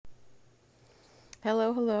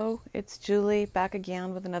Hello, hello. It's Julie back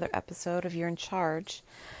again with another episode of You're in Charge.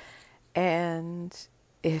 And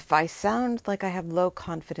if I sound like I have low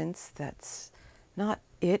confidence, that's not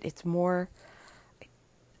it. It's more,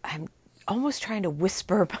 I'm almost trying to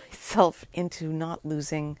whisper myself into not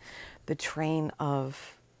losing the train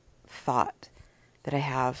of thought that I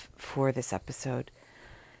have for this episode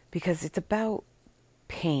because it's about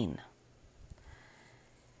pain.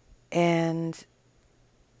 And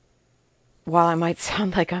while I might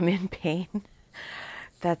sound like I'm in pain,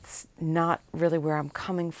 that's not really where I'm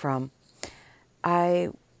coming from. I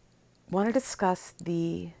want to discuss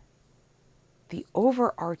the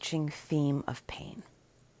overarching theme of pain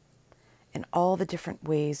and all the different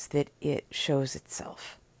ways that it shows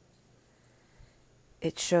itself.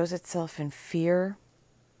 It shows itself in fear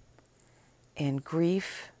and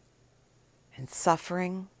grief and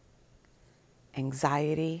suffering,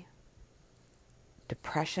 anxiety,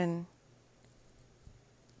 depression,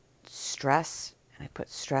 stress, and I put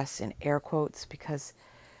stress in air quotes because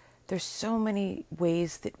there's so many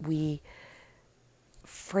ways that we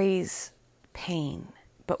phrase pain,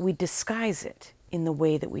 but we disguise it in the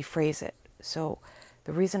way that we phrase it. So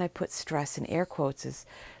the reason I put stress in air quotes is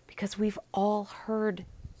because we've all heard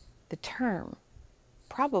the term,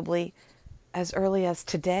 probably as early as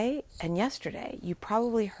today and yesterday. You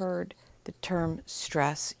probably heard the term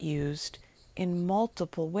stress used in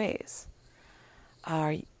multiple ways.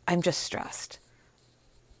 I'm just stressed.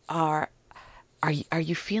 Are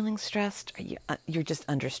you feeling stressed? You're just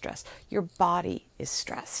under stress. Your body is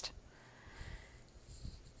stressed.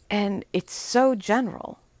 And it's so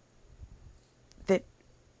general that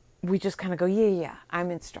we just kind of go, yeah,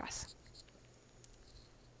 I'm in stress.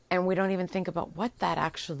 And we don't even think about what that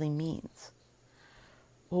actually means.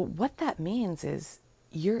 Well, what that means is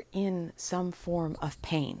you're in some form of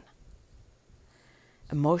pain.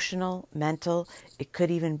 Emotional, mental, it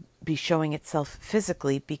could even be showing itself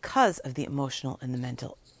physically because of the emotional and the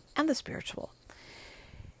mental and the spiritual.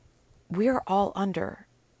 We are all under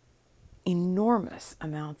enormous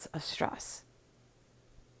amounts of stress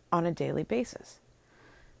on a daily basis.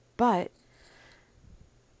 But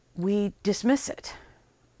we dismiss it.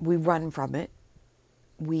 We run from it.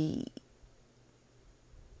 We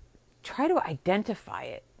try to identify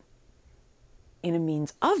it in a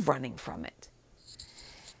means of running from it.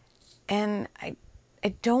 And I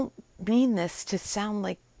don't mean this to sound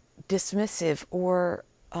like dismissive or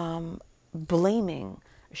blaming,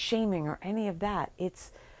 shaming, or any of that.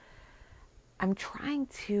 I'm trying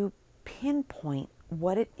to pinpoint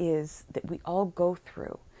what it is that we all go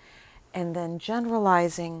through and then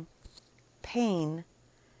generalizing pain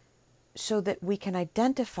so that we can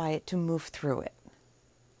identify it to move through it.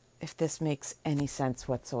 If this makes any sense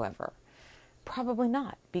whatsoever. Probably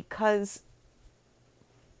not, because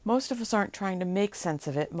most of us aren't trying to make sense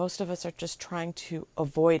of it. Most of us are just trying to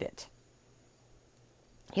avoid it.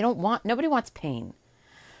 Nobody wants pain.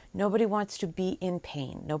 Nobody wants to be in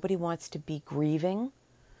pain. Nobody wants to be grieving,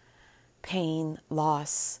 pain,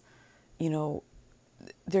 loss.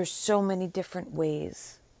 There's so many different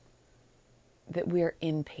ways that we're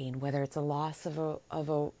in pain, whether it's a loss of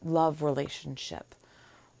a love relationship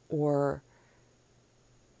or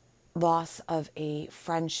loss of a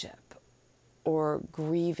friendship, or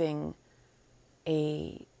grieving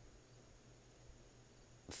a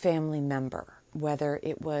family member, whether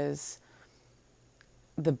it was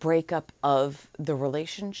the breakup of the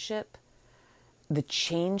relationship, the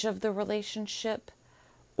change of the relationship,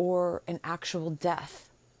 or an actual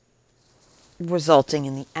death resulting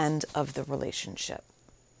in the end of the relationship.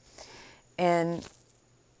 And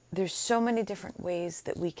there's so many different ways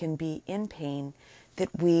that we can be in pain that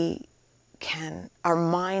our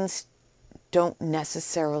minds don't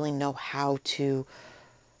necessarily know how to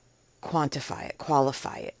quantify it,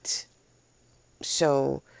 qualify it.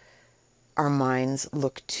 So our minds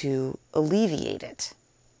look to alleviate it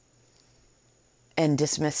and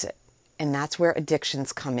dismiss it. And that's where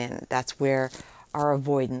addictions come in. That's where our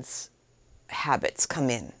avoidance habits come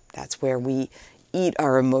in. That's where we eat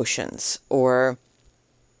our emotions or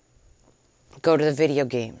go to the video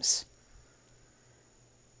games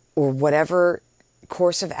or whatever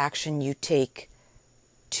course of action you take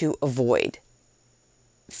to avoid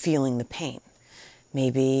feeling the pain.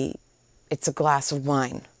 Maybe it's a glass of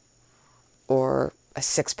wine or a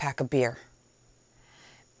 6-pack of beer.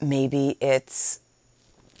 Maybe it's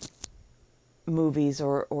movies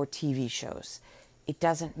or TV shows. It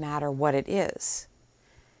doesn't matter what it is.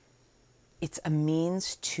 It's a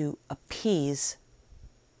means to appease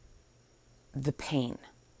the pain.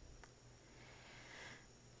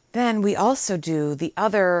 Then we also do the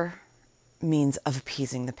other means of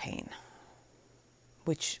appeasing the pain.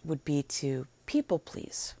 which would be to people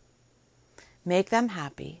please. Make them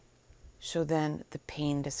happy, so then the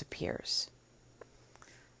pain disappears.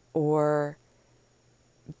 Or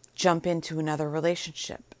jump into another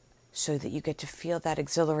relationship so that you get to feel that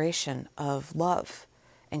exhilaration of love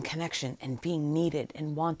and connection and being needed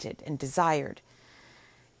and wanted and desired,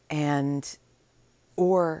 and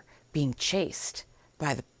or being chased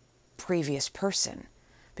by the previous person,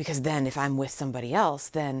 because then if I'm with somebody else,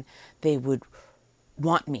 then they would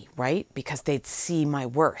want me, right? Because they'd see my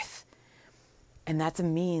worth. And that's a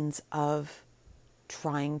means of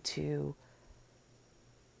trying to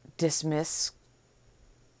dismiss,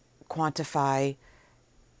 quantify,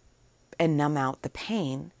 and numb out the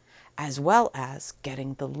pain, as well as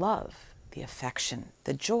getting the love, the affection,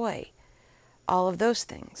 the joy, all of those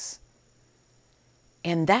things.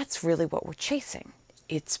 And that's really what we're chasing.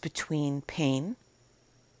 It's between pain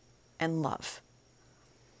and love.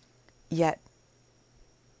 Yet,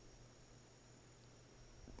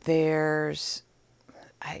 there's,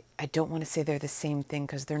 I don't want to say they're the same thing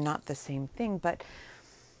because they're not the same thing, but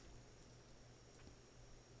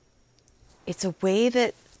it's a way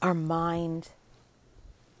that our mind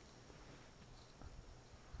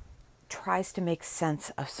tries to make sense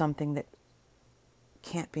of something that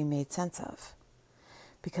can't be made sense of.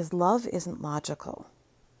 Because love isn't logical,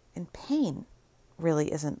 and pain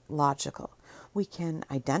really isn't logical. We can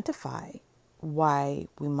identify why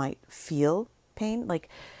we might feel pain.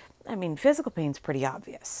 Physical pain's pretty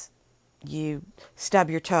obvious. You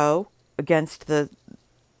stub your toe against the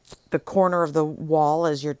corner of the wall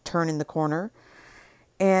as you're turning the corner,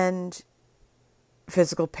 and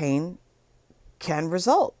physical pain can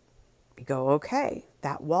result. You go, okay,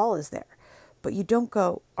 that wall is there. But you don't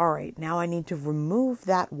go, all right, now I need to remove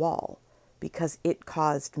that wall because it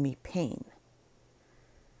caused me pain.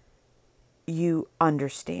 You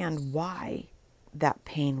understand why that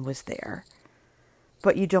pain was there,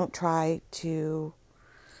 but you don't try to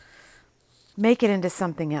make it into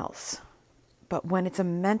something else. But when it's a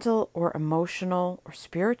mental or emotional or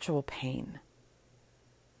spiritual pain,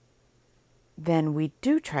 then we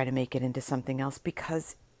do try to make it into something else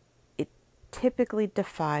because it typically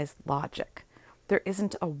defies logic. There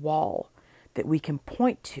isn't a wall that we can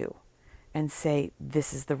point to and say,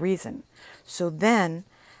 this is the reason. So then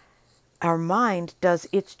our mind does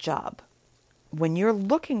its job. When you're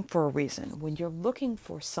looking for a reason, when you're looking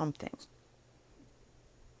for something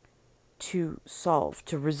to solve,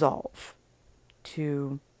 to resolve,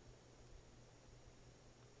 to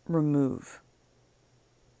remove,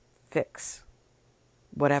 fix,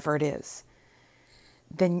 whatever it is,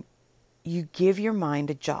 then you give your mind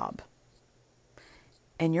a job.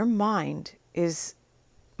 And your mind is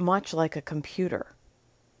much like a computer.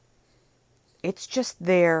 It's just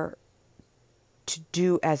there to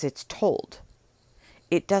do as it's told.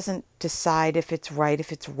 It doesn't decide if it's right,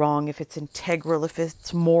 if it's wrong, if it's integral, if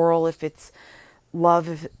it's moral, if it's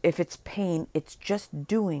love, if it's pain. It's just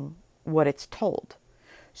doing what it's told.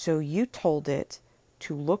 So you told it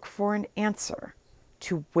to look for an answer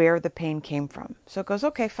to where the pain came from. So it goes,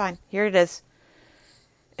 okay, fine, here it is.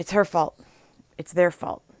 It's her fault. It's their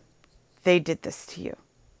fault. They did this to you.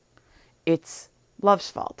 It's love's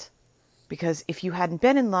fault. Because if you hadn't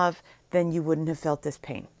been in love, then you wouldn't have felt this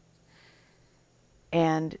pain.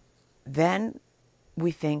 And then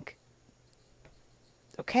we think,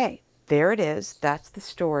 okay, there it is. That's the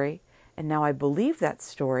story. And now I believe that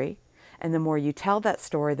story. And the more you tell that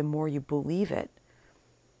story, the more you believe it.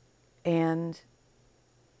 And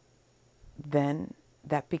then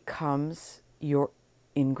that becomes your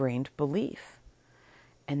ingrained belief.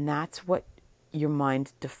 And that's what your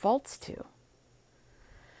mind defaults to.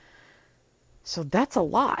 So that's a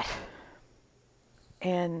lot.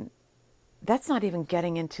 And that's not even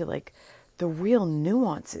getting into the real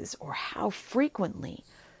nuances or how frequently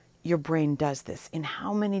your brain does this, in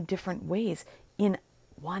how many different ways in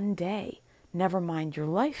one day, never mind your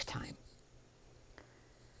lifetime.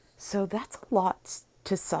 So that's a lot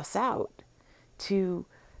to suss out, to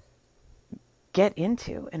get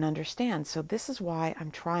into and understand. So this is why I'm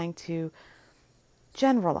trying to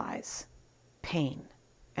generalize pain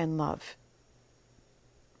and love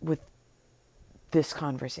with this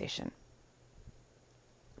conversation.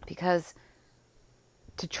 Because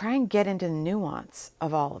to try and get into the nuance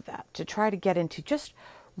of all of that, to try to get into just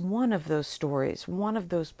one of those stories, one of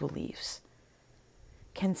those beliefs,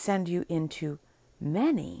 can send you into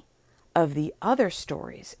many of the other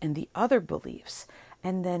stories and the other beliefs.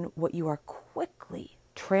 And then what you are quickly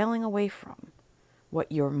trailing away from,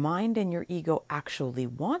 what your mind and your ego actually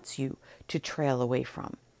wants you to trail away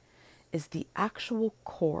from, is the actual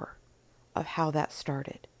core of how that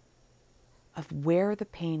started. of where the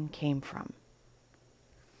pain came from,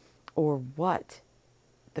 or what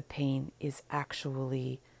the pain is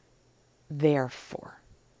actually there for,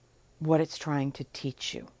 what it's trying to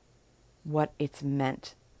teach you, what it's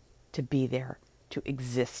meant to be there, to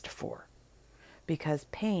exist for. Because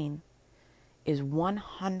pain is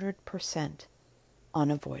 100%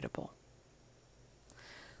 unavoidable.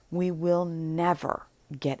 We will never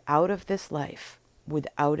get out of this life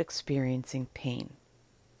without experiencing pain.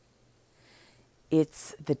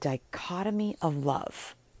 It's the dichotomy of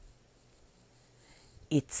love.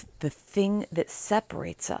 It's the thing that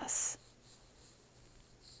separates us,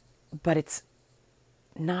 but it's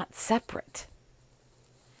not separate.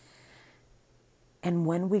 And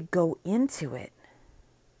when we go into it,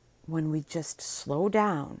 when we just slow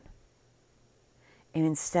down, and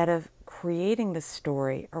instead of creating the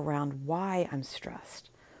story around why I'm stressed,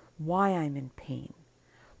 why I'm in pain,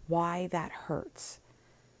 why that hurts,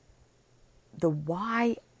 the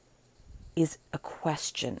why is a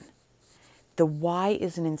question. The why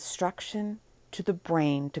is an instruction to the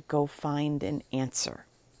brain to go find an answer.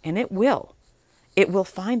 And it will. It will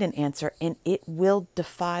find an answer, and it will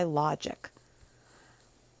defy logic.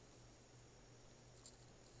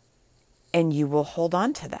 And you will hold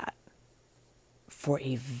on to that for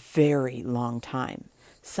a very long time.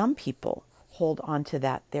 Some people hold on to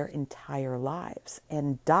that their entire lives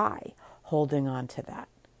and die holding on to that.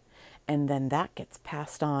 And then that gets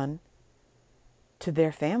passed on to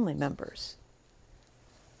their family members.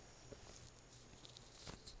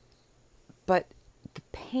 But the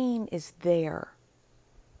pain is there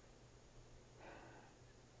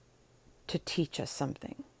to teach us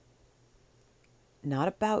something. Not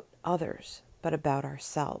about others, but about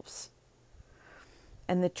ourselves.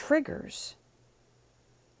 And the triggers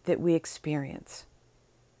that we experience,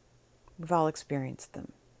 we've all experienced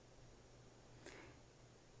them.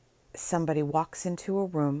 Somebody walks into a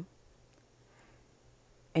room,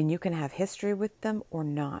 and you can have history with them or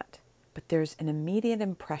not, but there's an immediate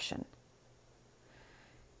impression.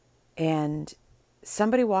 And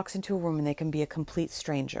somebody walks into a room and they can be a complete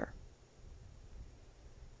stranger.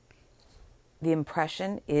 The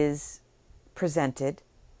impression is presented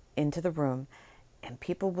into the room, and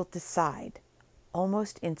people will decide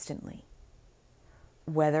almost instantly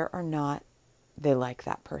whether or not they like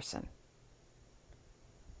that person.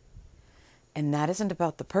 And that isn't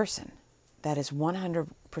about the person. That is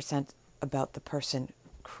 100% about the person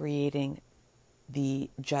creating the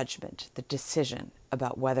judgment, the decision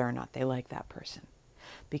about whether or not they like that person.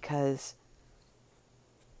 Because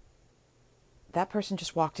that person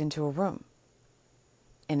just walked into a room.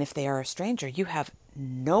 And if they are a stranger, you have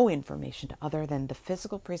no information other than the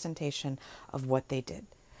physical presentation of what they did.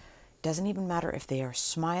 Doesn't even matter if they are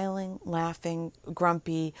smiling, laughing,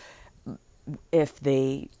 grumpy, if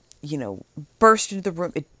they, burst into the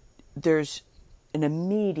room. There's an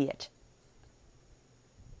immediate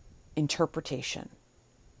interpretation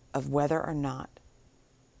of whether or not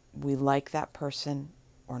we like that person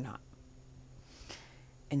or not.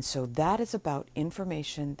 And so that is about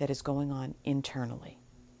information that is going on internally.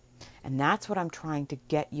 And that's what I'm trying to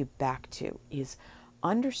get you back to, is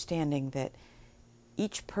understanding that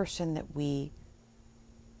each person that we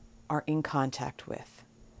are in contact with,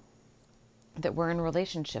 that we're in a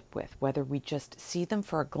relationship with, whether we just see them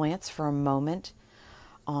for a glance for a moment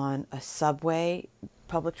on a subway,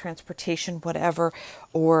 public transportation, whatever,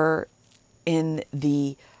 or in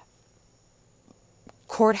the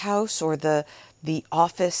courthouse or the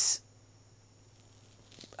office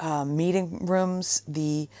meeting rooms,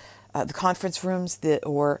 the conference rooms,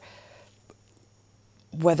 or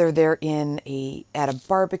whether they're at a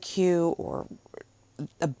barbecue or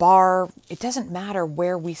a bar. It doesn't matter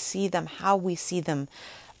where we see them, how we see them,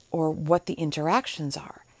 or what the interactions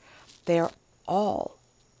are. They are all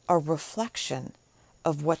a reflection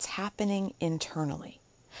of what's happening internally,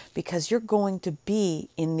 because you're going to be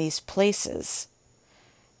in these places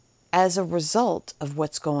as a result of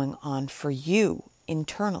what's going on for you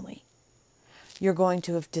internally. You're going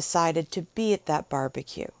to have decided to be at that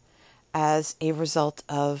barbecue as a result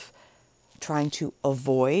of trying to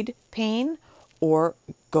avoid pain or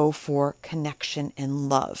go for connection and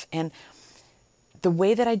love. And the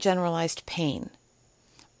way that I generalized pain,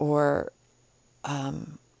 or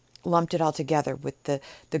lumped it all together with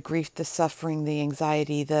the grief, the suffering, the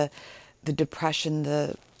anxiety, the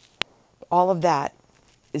depression, all of that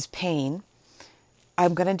is pain.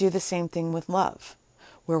 I'm going to do the same thing with love,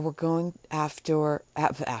 where we're going after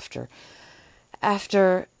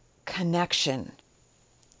connection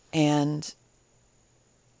and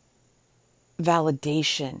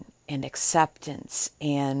validation and acceptance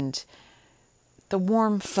and the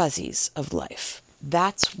warm fuzzies of life.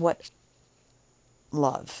 That's what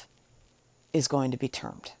love is going to be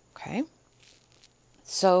termed, okay?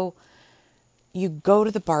 So you go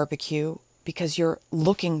to the barbecue because you're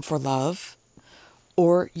looking for love,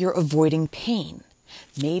 or you're avoiding pain.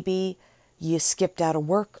 Maybe you skipped out of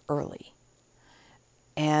work early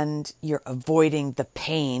and you're avoiding the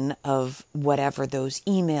pain of whatever those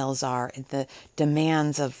emails are, and the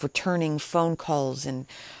demands of returning phone calls, and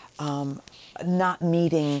not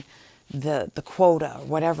meeting the quota, or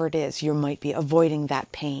whatever it is. You might be avoiding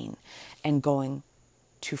that pain and going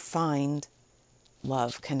to find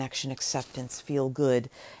love, connection, acceptance, feel good,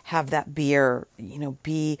 have that beer,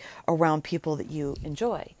 be around people that you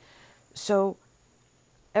enjoy. So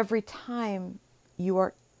every time you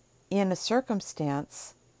are in a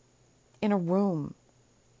circumstance, in a room,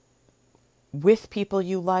 with people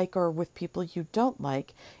you like or with people you don't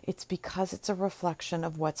like, it's because it's a reflection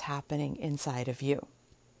of what's happening inside of you.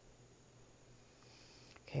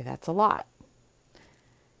 Okay, that's a lot.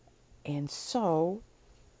 And so,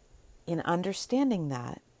 in understanding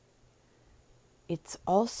that, it's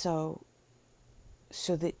also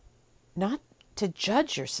so that not to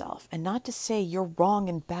judge yourself and not to say you're wrong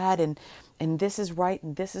and bad and this is right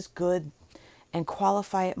and this is good, and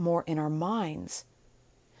qualify it more in our minds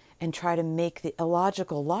and try to make the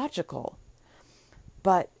illogical logical,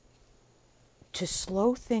 but to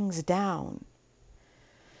slow things down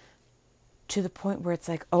to the point where it's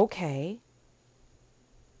like, okay,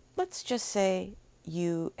 let's just say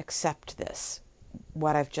you accept this,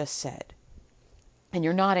 what I've just said, and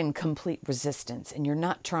you're not in complete resistance, and you're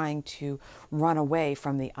not trying to run away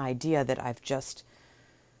from the idea that I've just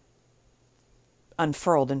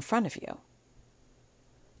unfurled in front of you.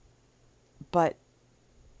 But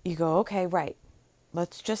you go, okay, right.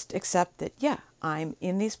 Let's just accept that, yeah, I'm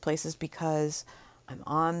in these places because I'm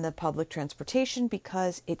on the public transportation,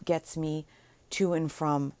 because it gets me to and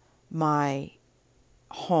from my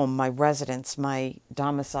home, my residence, my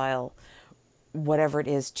domicile, whatever it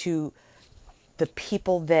is, to the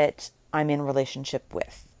people that I'm in relationship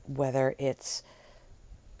with, whether it's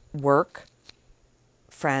work,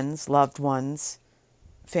 friends, loved ones,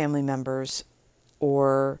 family members,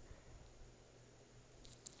 or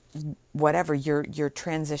whatever. You're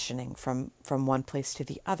transitioning from one place to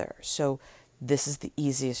the other. So this is the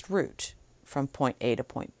easiest route from point A to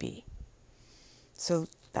point B. So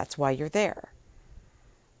that's why you're there.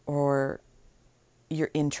 Or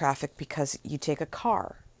you're in traffic because you take a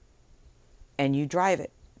car and you drive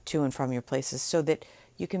it to and from your places so that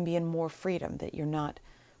you can be in more freedom, that you're not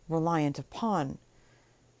reliant upon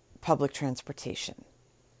public transportation.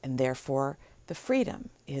 And therefore, the freedom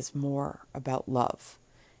is more about love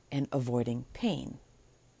and avoiding pain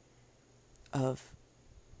of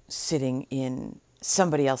sitting in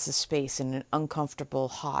somebody else's space in an uncomfortable,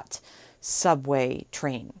 hot subway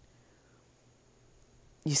train.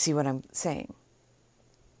 You see what I'm saying?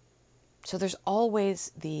 So there's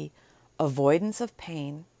always the avoidance of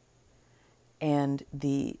pain and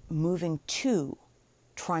the moving to,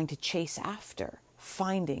 trying to chase after,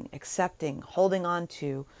 finding, accepting, holding on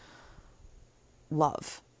to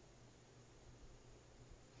love.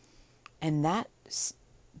 And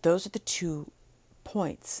those are the 2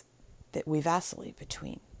 points that we vacillate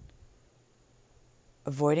between.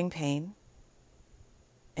 Avoiding pain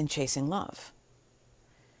and chasing love.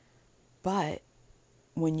 But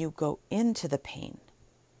when you go into the pain,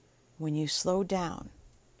 when you slow down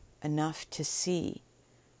enough to see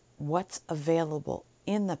what's available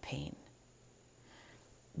in the pain,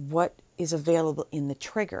 what is available in the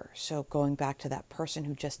trigger. So going back to that person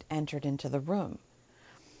who just entered into the room,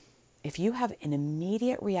 if you have an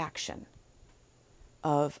immediate reaction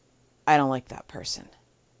of, I don't like that person,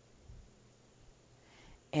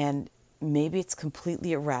 and maybe it's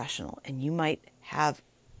completely irrational, and you might have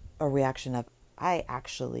a reaction of, I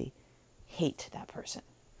actually hate that person.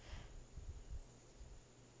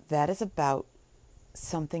 That is about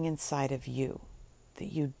something inside of you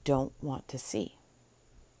that you don't want to see.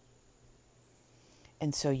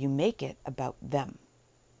 And so you make it about them.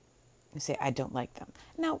 You say, I don't like them.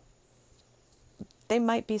 Now, they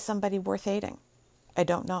might be somebody worth hating. I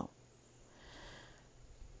don't know.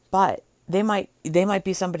 But they might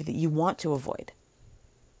be somebody that you want to avoid.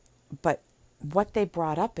 But what they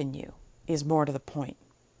brought up in you is more to the point.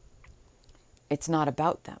 It's not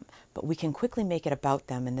about them. But we can quickly make it about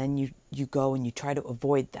them, and then you go and you try to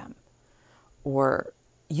avoid them. Or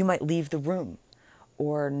you might leave the room,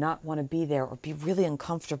 or not want to be there, or be really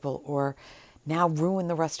uncomfortable, or now ruin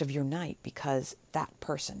the rest of your night because that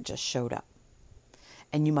person just showed up.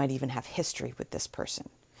 And you might even have history with this person.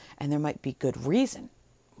 And there might be good reason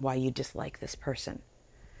why you dislike this person.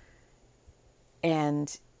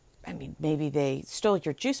 And I mean, maybe they stole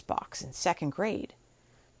your juice box in second grade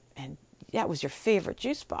and that was your favorite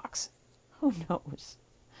juice box. Who knows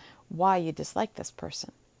why you dislike this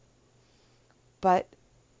person? But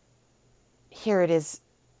here it is,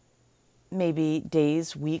 maybe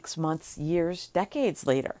days, weeks, months, years, decades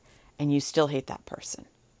later, and you still hate that person.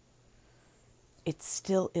 It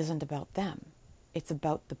still isn't about them. It's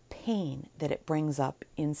about the pain that it brings up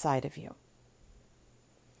inside of you.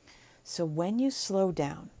 So when you slow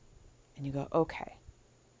down and you go, okay,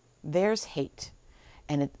 there's hate,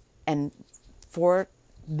 and for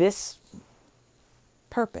this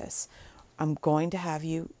purpose, I'm going to have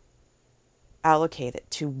you allocate it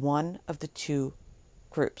to one of the two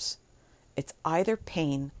groups. It's either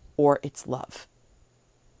pain or it's love.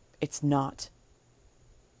 It's not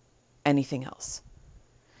anything else.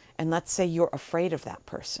 And let's say you're afraid of that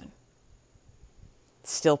person.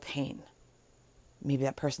 Still pain. Maybe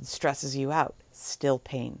that person stresses you out. Still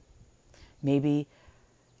pain. Maybe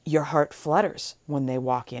your heart flutters when they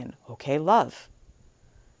walk in. Okay, love.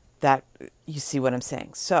 That, you see what I'm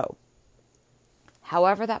saying? So,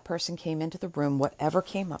 however that person came into the room, whatever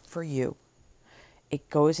came up for you, it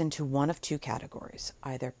goes into one of two categories,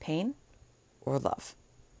 either pain or love.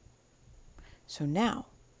 So now,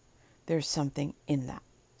 there's something in that.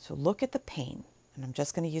 So look at the pain, and I'm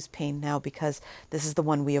just going to use pain now because this is the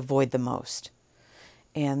one we avoid the most.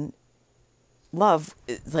 And love,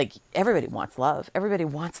 like everybody wants love. Everybody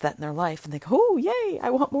wants that in their life, and they go, oh, yay, I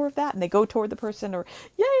want more of that. And they go toward the person, or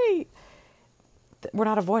yay. We're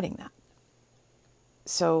not avoiding that.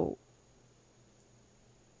 So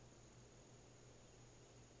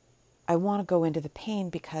I want to go into the pain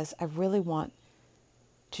because I really want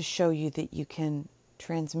to show you that you can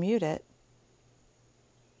transmute it,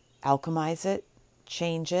 alchemize it,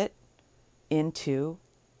 change it into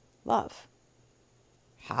love.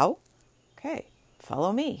 How? Okay,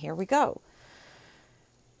 follow me. Here we go.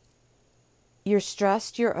 You're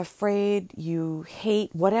stressed, you're afraid, you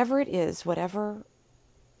hate, whatever it is, whatever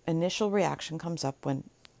initial reaction comes up when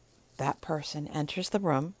that person enters the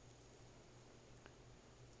room.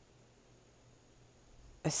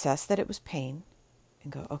 Assess that it was pain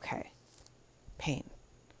and go, okay, pain.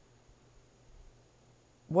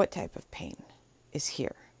 What type of pain is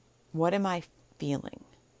here? What am I feeling?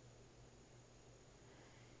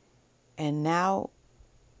 And now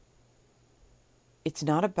it's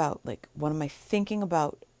not about like, what am I thinking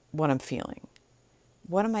about what I'm feeling?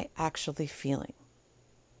 What am I actually feeling?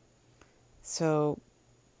 So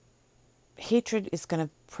hatred is going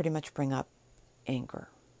to pretty much bring up anger.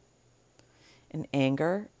 And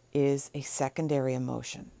anger is a secondary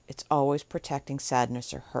emotion. It's always protecting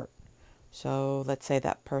sadness or hurt. So let's say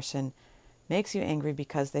that person makes you angry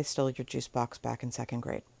because they stole your juice box back in second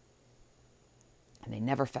grade. And they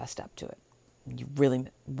never fessed up to it. You really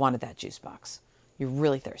wanted that juice box. You're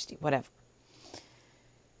really thirsty, whatever.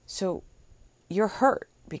 So you're hurt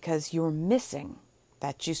because you're missing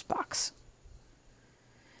that juice box.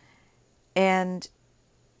 And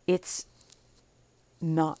it's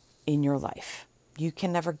not in your life. You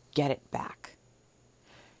can never get it back.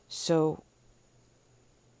 So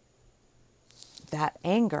that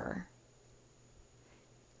anger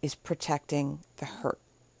is protecting the hurt,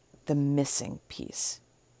 the missing piece.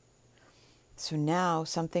 So now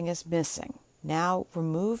something is missing. Now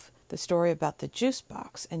remove the story about the juice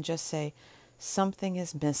box and just say, something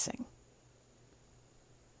is missing.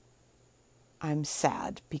 I'm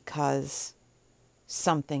sad because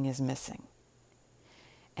something is missing.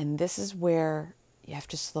 And this is where you have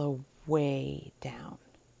to slow way down,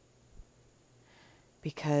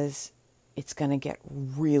 because it's going to get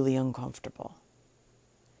really uncomfortable.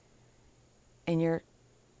 And you're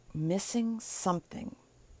missing something,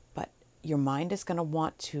 but your mind is going to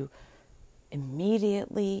want to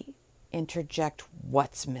immediately interject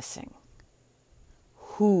what's missing,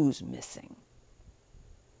 who's missing.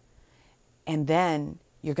 And then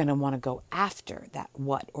you're going to want to go after that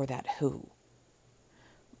what or that who.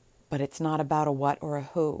 But it's not about a what or a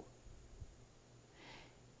who.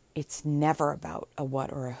 It's never about a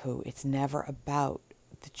what or a who. It's never about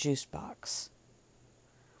the juice box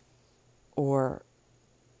or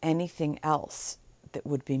anything else that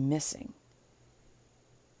would be missing.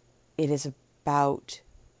 It is about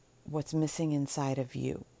what's missing inside of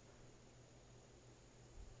you.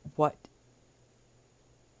 What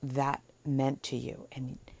that meant to you.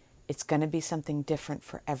 And it's going to be something different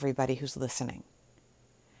for everybody who's listening.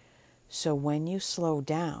 So when you slow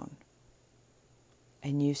down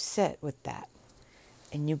and you sit with that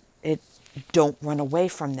and don't run away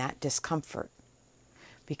from that discomfort,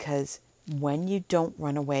 because when you don't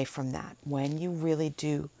run away from that, when you really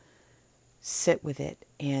do sit with it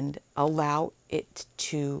and allow it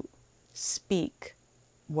to speak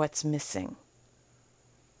what's missing,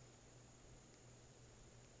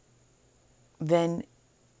 then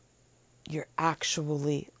you're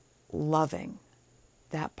actually loving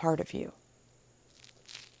that part of you.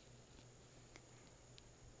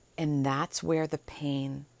 And that's where the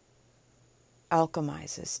pain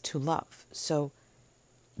alchemizes to love. So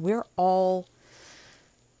we're all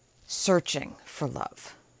searching for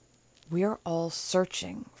love. We're all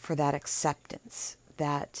searching for that acceptance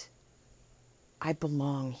that I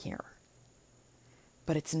belong here.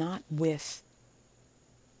 But it's not with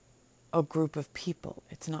a group of people.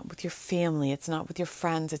 It's not with your family. It's not with your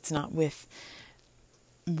friends. It's not with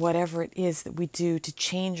whatever it is that we do to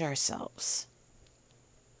change ourselves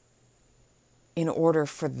in order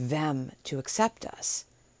for them to accept us.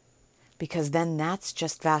 Because then that's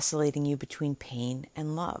just vacillating you between pain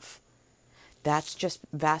and love. That's just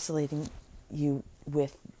vacillating you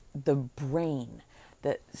with the brain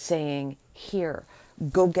that saying, here,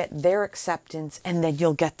 go get their acceptance and then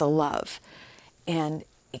you'll get the love. And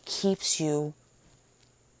it keeps you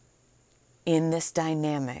in this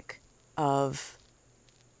dynamic of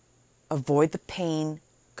avoid the pain,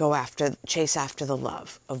 chase after the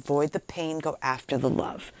love. Avoid the pain, go after the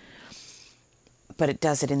love. But it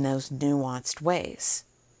does it in those nuanced ways.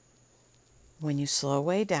 When you slow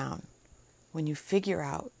way down, when you figure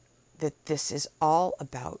out that this is all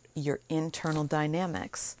about your internal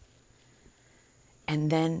dynamics, and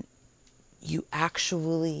then you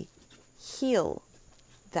actually heal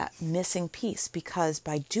that missing piece, because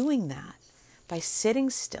by doing that, by sitting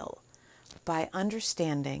still, by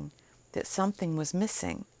understanding that something was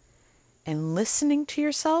missing and listening to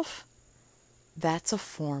yourself, that's a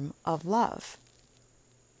form of love.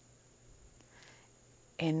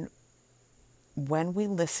 And when we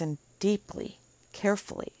listen deeply,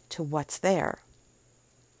 carefully to what's there,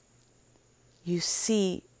 you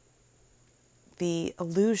see the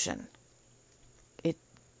illusion. It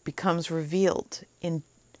becomes revealed in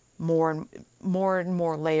more and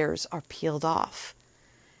more layers are peeled off.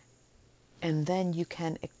 And then you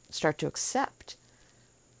can start to accept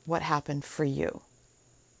what happened for you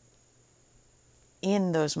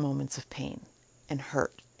in those moments of pain and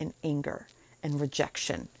hurt and anger and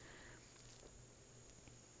rejection.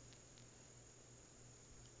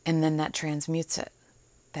 And then that transmutes it,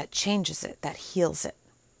 that changes it, that heals it.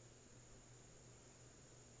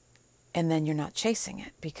 And then you're not chasing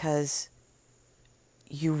it, because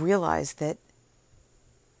you realize that,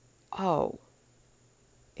 oh,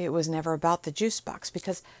 it was never about the juice box.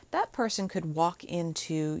 Because that person could walk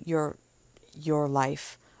into your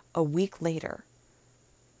life a week later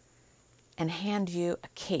and hand you a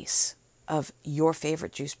case of your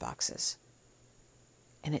favorite juice boxes,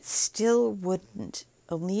 and it still wouldn't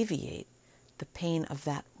alleviate the pain of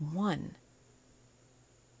that one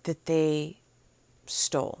that they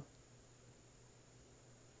stole,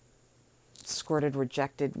 squirted,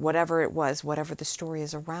 rejected, whatever it was, whatever the story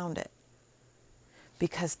is around it.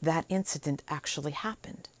 Because that incident actually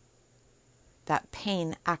happened. That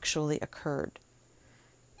pain actually occurred.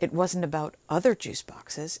 It wasn't about other juice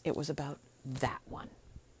boxes, it was about that one.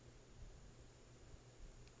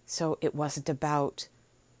 So it wasn't about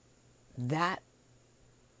that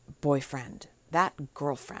boyfriend, that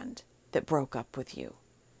girlfriend that broke up with you,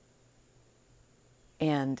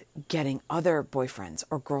 and getting other boyfriends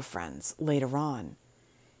or girlfriends later on.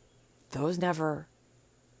 Those never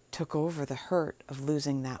took over the hurt of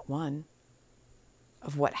losing that one,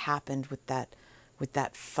 of what happened with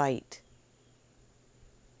that fight,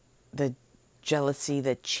 the jealousy,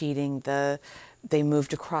 the cheating, they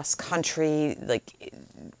moved across country, like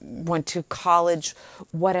went to college,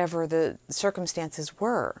 whatever the circumstances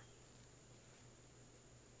were.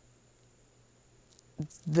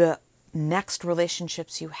 The next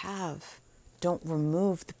relationships you have don't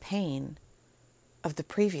remove the pain of the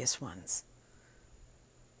previous ones.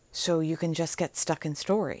 So you can just get stuck in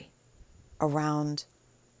story around,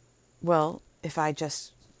 well, if I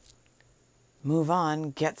just move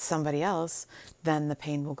on, get somebody else, then the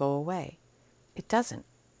pain will go away. It doesn't.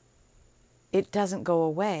 It doesn't go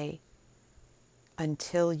away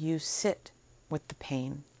until you sit with the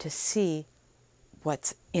pain to see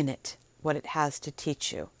what's in it, what it has to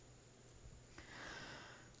teach you.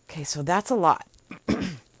 Okay, so that's a lot.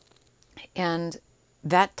 And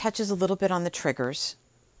that touches a little bit on the triggers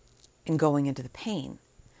in going into the pain.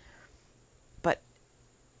 But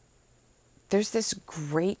there's this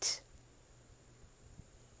great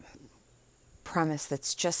premise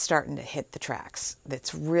that's just starting to hit the tracks,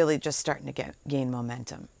 that's really just starting to gain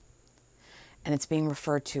momentum. and it's being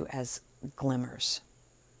referred to as glimmers.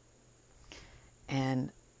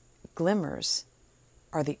 And glimmers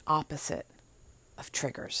are the opposite of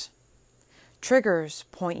triggers. Triggers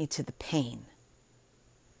point you to the pain.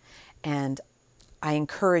 And I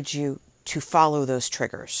encourage you to follow those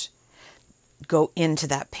triggers. Go into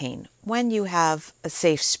that pain when you have a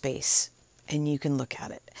safe space and you can look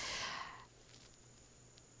at it.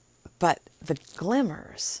 But the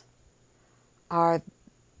glimmers are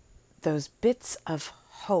those bits of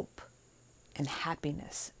hope and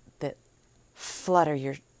happiness that flutter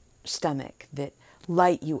your stomach, that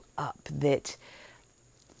light you up, that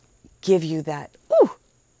give you that, ooh,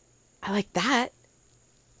 I like that.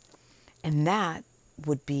 And that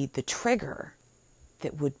would be the trigger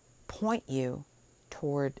that would point you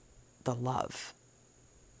toward the love.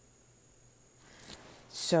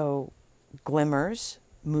 So glimmers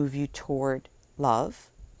move you toward love.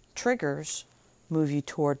 Triggers move you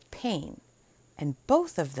toward pain. And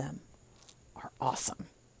both of them are awesome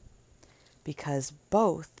because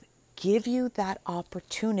both give you that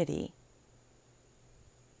opportunity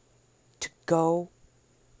to go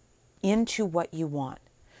into what you want.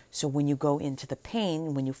 So when you go into the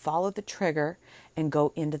pain, when you follow the trigger and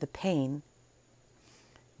go into the pain,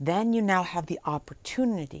 then you now have the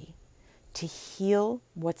opportunity to heal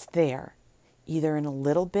what's there, either in a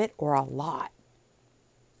little bit or a lot.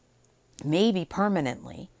 Maybe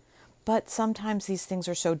permanently, but sometimes these things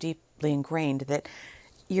are so deeply ingrained that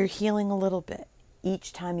you're healing a little bit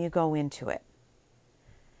each time you go into it.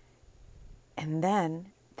 And then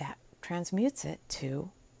that transmutes it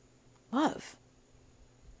to love.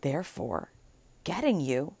 Therefore, getting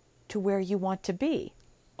you to where you want to be.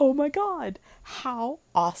 Oh my God, how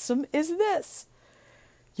awesome is this?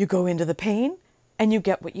 You go into the pain and you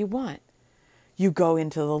get what you want. You go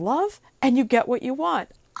into the love and you get what you want.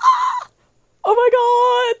 Ah! Oh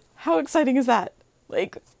my God, how exciting is that?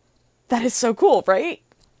 Like, that is so cool, right?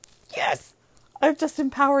 Yes, I've just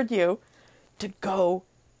empowered you to go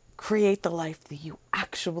create the life that you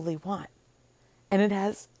actually want. And it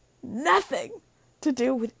has nothing to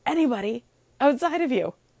do with anybody outside of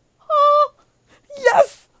you. Oh,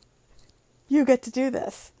 yes! You get to do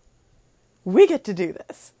this. We get to do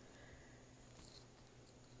this.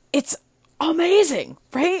 It's amazing,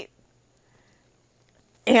 right?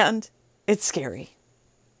 And it's scary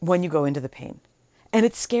when you go into the pain. And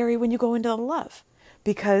it's scary when you go into the love.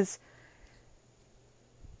 Because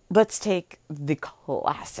let's take the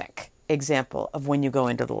classic example of when you go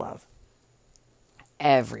into the love.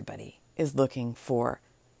 Everybody is looking for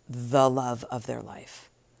the love of their life.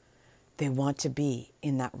 They want to be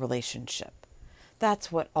in that relationship.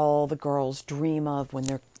 That's what all the girls dream of when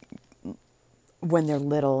they're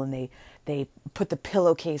little, and they put the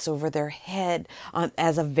pillowcase over their head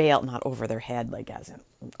as a veil, not over their head, like as in,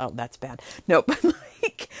 oh, that's bad. No, but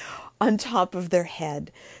like on top of their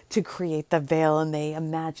head to create the veil, and they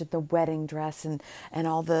imagine the wedding dress, and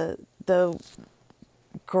all the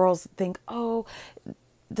girls think, oh,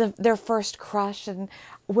 their first crush, and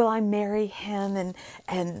will I marry him,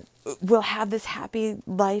 and we'll have this happy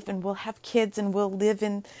life, and we'll have kids, and we'll live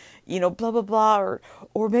in, blah, blah, blah,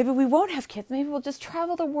 or maybe we won't have kids. Maybe we'll just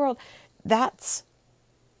travel the world. That's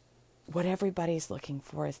what everybody's looking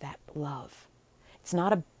for, is that love. It's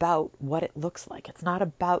not about what it looks like. It's not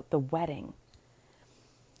about the wedding.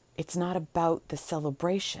 It's not about the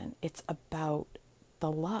celebration. It's about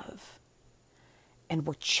the love. And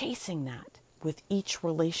we're chasing that with each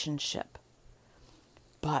relationship.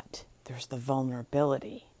 But there's the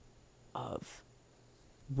vulnerability of,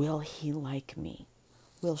 will he like me?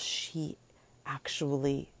 Will she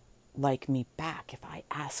actually like me back if I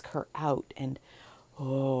ask her out? And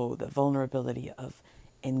the vulnerability of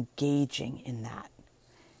engaging in that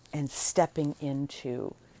and stepping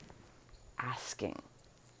into asking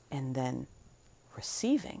and then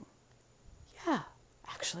receiving. Yeah,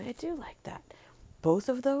 actually, I do like that. Both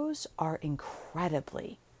of those are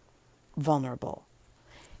incredibly vulnerable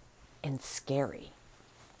and scary.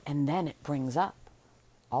 And then it brings up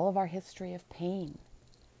all of our history of pain,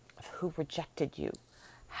 of who rejected you,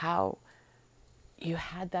 how you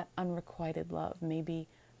had that unrequited love. Maybe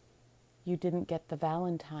you didn't get the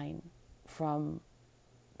Valentine from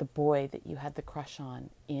the boy that you had the crush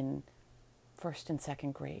on in first and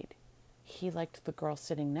second grade. He liked the girl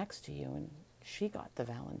sitting next to you, and she got the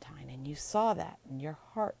Valentine, and you saw that, and your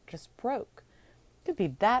heart just broke. It could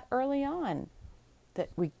be that early on that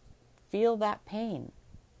we feel that pain.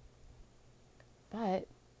 But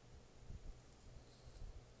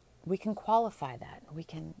we can qualify that. We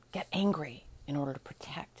can get angry in order to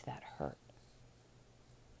protect that hurt.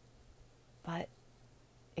 But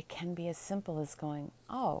it can be as simple as going,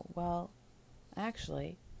 oh, well,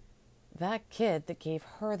 actually, that kid that gave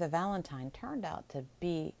her the Valentine turned out to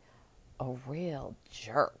be a real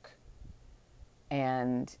jerk.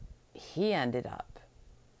 And he ended up,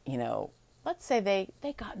 let's say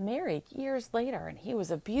they got married years later and he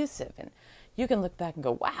was abusive. And you can look back and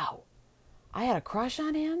go, wow, I had a crush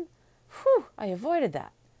on him? Whew, I avoided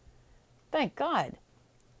that. Thank God.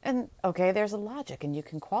 And okay, there's a logic and you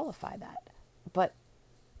can qualify that. But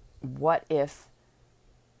what if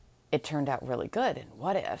it turned out really good? And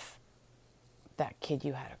what if that kid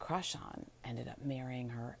you had a crush on ended up marrying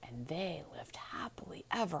her and they lived happily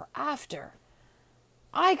ever after?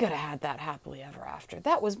 I could have had that happily ever after.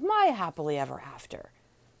 That was my happily ever after.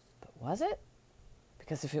 But was it?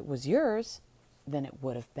 Because if it was yours, then it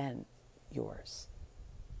would have been yours.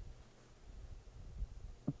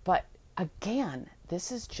 But again,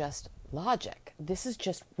 this is just logic. This is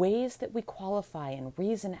just ways that we qualify and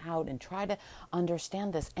reason out and try to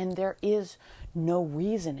understand this. And there is no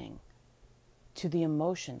reasoning to the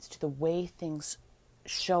emotions, to the way things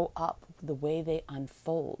show up, the way they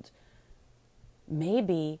unfold.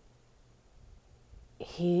 Maybe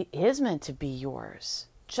he is meant to be yours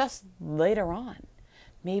just later on.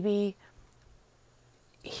 Maybe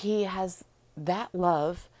he has that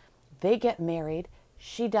love, they get married,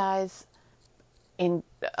 she dies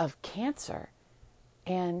of cancer,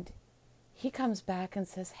 and he comes back and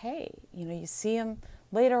says, hey, you see him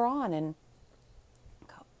later on and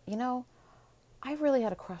go, I really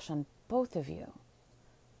had a crush on both of you,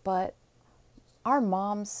 but our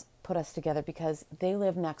moms put us together because they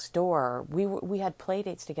lived next door. We had play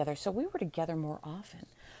dates together, so we were together more often.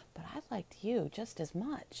 But I liked you just as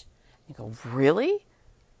much. You go, really?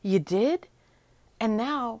 You did? And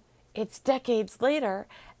now it's decades later,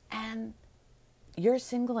 and you're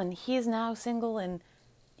single, and he's now single, and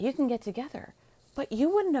you can get together. But you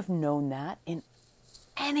wouldn't have known that in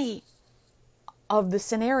any of the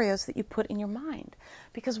scenarios that you put in your mind,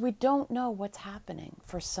 because we don't know what's happening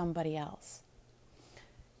for somebody else.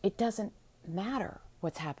 It doesn't matter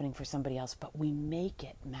what's happening for somebody else, but we make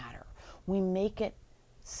it matter. We make it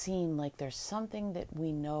seem like there's something that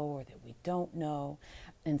we know or that we don't know.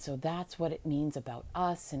 And so that's what it means about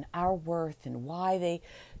us and our worth and why they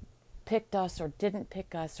picked us or didn't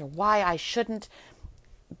pick us, or why I shouldn't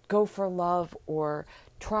go for love or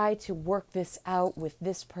try to work this out with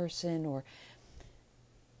this person. Or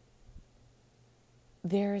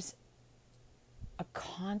there's a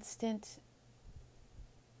constant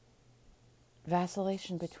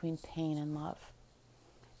vacillation between pain and love.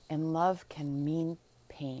 And love can mean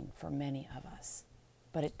pain for many of us,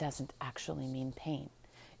 but it doesn't actually mean pain.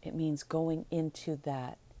 It means going into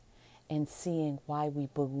that and seeing why we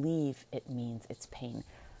believe it means it's pain.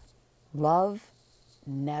 Love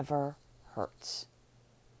never hurts.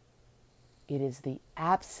 It is the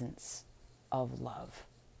absence of love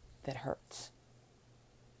that hurts.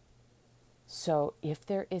 So if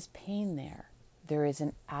there is pain there, there is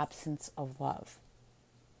an absence of love.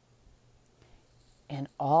 And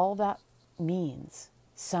all that means,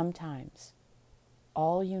 sometimes,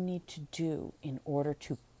 all you need to do in order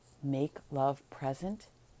to make love present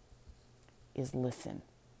is listen.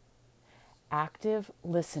 Active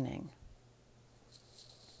listening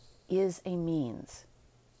is a means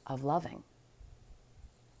of loving.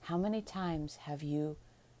 How many times have you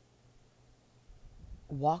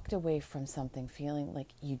walked away from something feeling like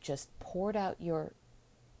you just poured out your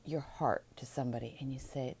heart to somebody and you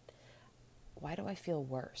say, why do I feel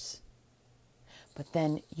worse? But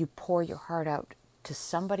then you pour your heart out to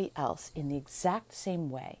somebody else in the exact same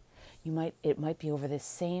way. It might be over this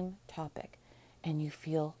same topic, and you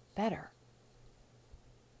feel better.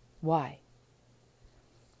 Why?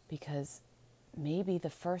 Because maybe the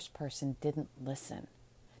first person didn't listen.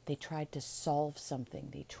 They tried to solve something.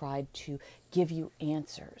 They tried to give you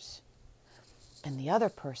answers. And the other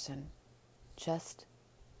person just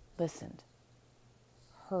listened,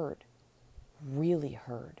 heard, really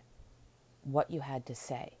heard what you had to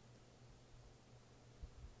say,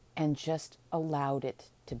 and just allowed it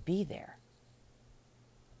to be there.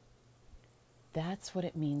 That's what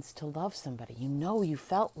it means to love somebody. You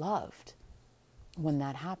felt loved when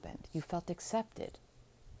that happened. You felt accepted.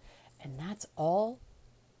 And that's all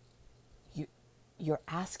you're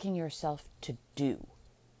asking yourself to do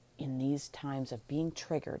in these times of being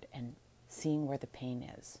triggered and seeing where the pain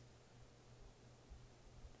is.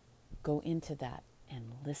 Go into that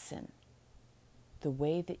and listen the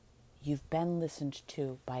way that you've been listened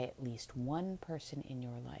to by at least one person in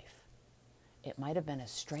your life. It might have been a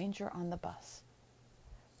stranger on the bus,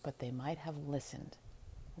 but they might have listened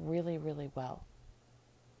really, really well.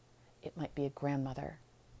 It might be a grandmother,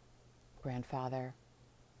 grandfather,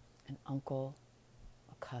 an uncle,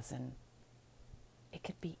 a cousin. It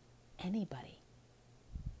could be anybody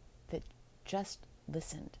that just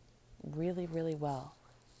listened really, really well.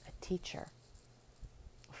 A teacher,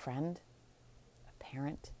 a friend, a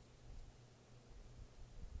parent.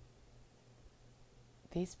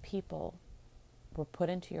 These people were put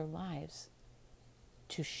into your lives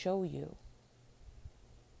to show you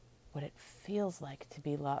what it feels like to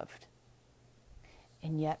be loved.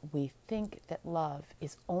 And yet we think that love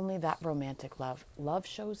is only that romantic love. Love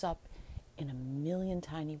shows up in a million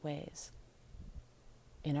tiny ways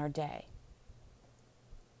in our day.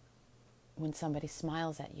 When somebody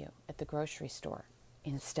smiles at you at the grocery store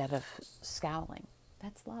instead of scowling,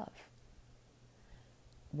 that's love.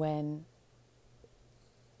 When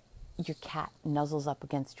your cat nuzzles up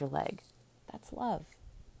against your leg, that's love.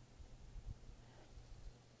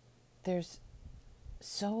 There's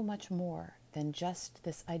so much more than just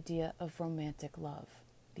this idea of romantic love,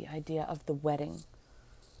 the idea of the wedding,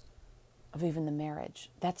 of even the marriage.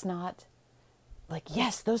 That's not like,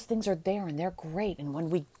 yes, those things are there and they're great. And when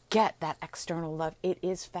we get that external love, it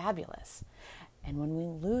is fabulous. And when we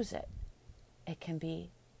lose it, it can be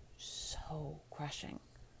so crushing.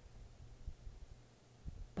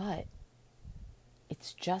 But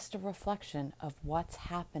it's just a reflection of what's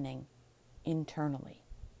happening internally.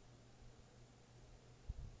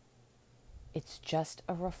 It's just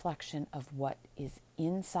a reflection of what is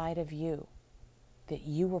inside of you that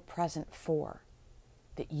you were present for,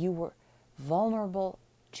 that you were vulnerable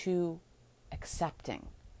to accepting.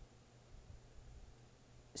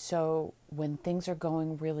 So when things are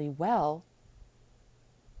going really well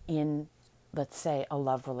in, let's say, a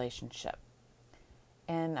love relationship,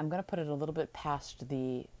 and I'm going to put it a little bit past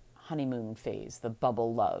the honeymoon phase, the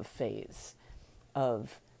bubble love phase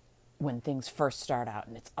of when things first start out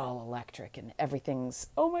and it's all electric and everything's,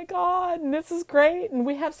 oh my God, and this is great and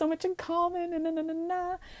we have so much in common and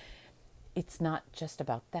na. It's not just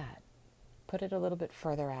about that. Put it a little bit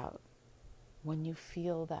further out. When you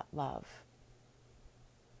feel that love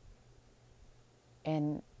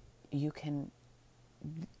and you can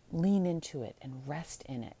lean into it and rest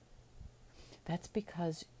in it, that's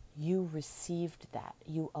because you received that.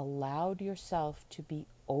 You allowed yourself to be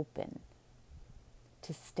open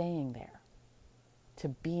to staying there, to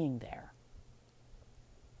being there.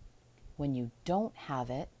 When you don't have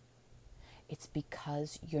it, it's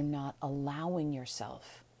because you're not allowing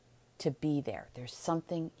yourself to be there. There's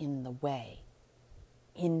something in the way,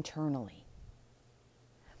 internally.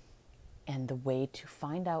 And the way to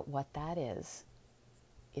find out what that is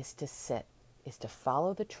to sit, is to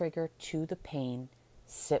follow the trigger to the pain,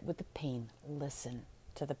 sit with the pain, listen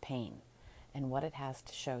to the pain and what it has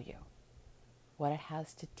to show you, what it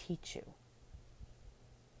has to teach you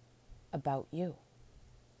about you,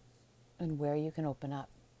 and where you can open up,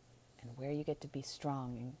 and where you get to be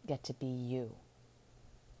strong and get to be you.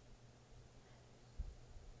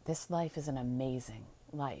 This life is an amazing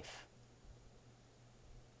life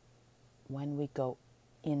when we go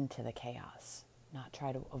into the chaos, not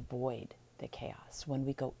try to avoid the chaos. When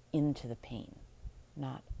we go into the pain,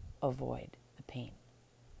 not avoid the pain.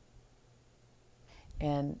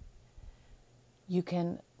 And you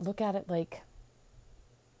can look at it like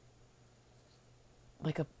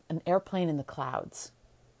an airplane in the clouds,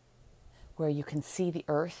 where you can see the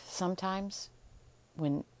earth sometimes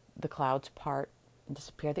when the clouds part and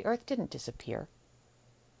disappear. The earth didn't disappear.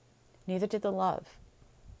 Neither did the love.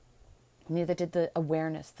 Neither did the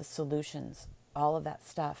awareness, the solutions, all of that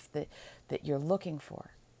stuff that you're looking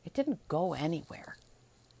for. It didn't go anywhere.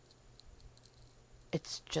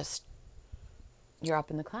 It's just you're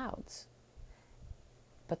up in the clouds.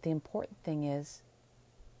 But the important thing is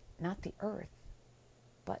not the earth,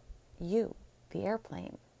 but you, the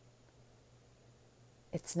airplane.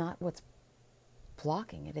 It's not what's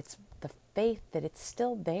blocking it. It's the faith that it's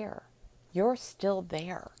still there. You're still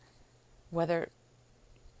there. Whether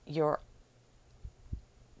you're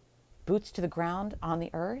boots to the ground on the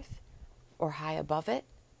earth or high above it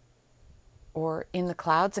or in the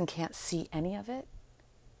clouds and can't see any of it,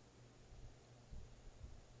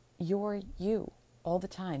 you're you all the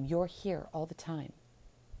time. You're here all the time.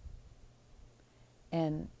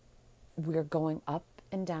 And we're going up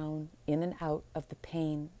and down, in and out of the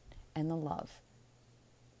pain and the love.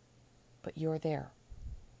 But you're there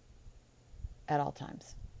at all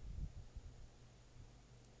times.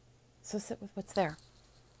 So sit with what's there.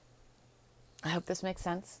 I hope this makes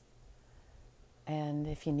sense. And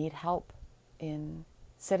if you need help in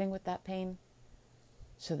sitting with that pain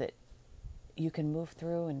so that you can move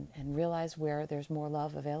through and realize where there's more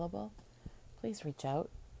love available, please reach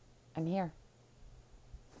out. I'm here.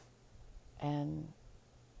 And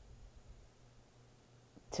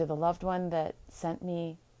To the loved one that sent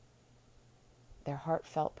me their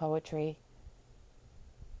heartfelt poetry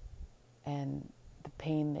and the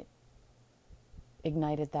pain that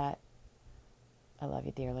ignited that, I love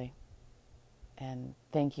you dearly. And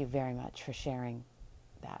thank you very much for sharing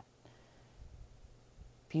that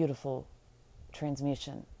beautiful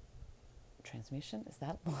transmutation. Transmutation? Is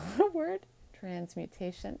that a word?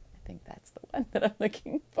 Transmutation? I think that's the one that I'm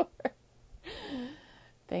looking for.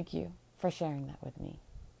 Thank you for sharing that with me.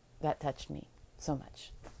 That touched me so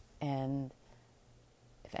much. And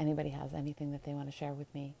if anybody has anything that they want to share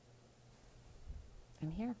with me,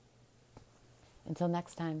 I'm here. Until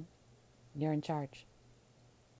next time, you're in charge.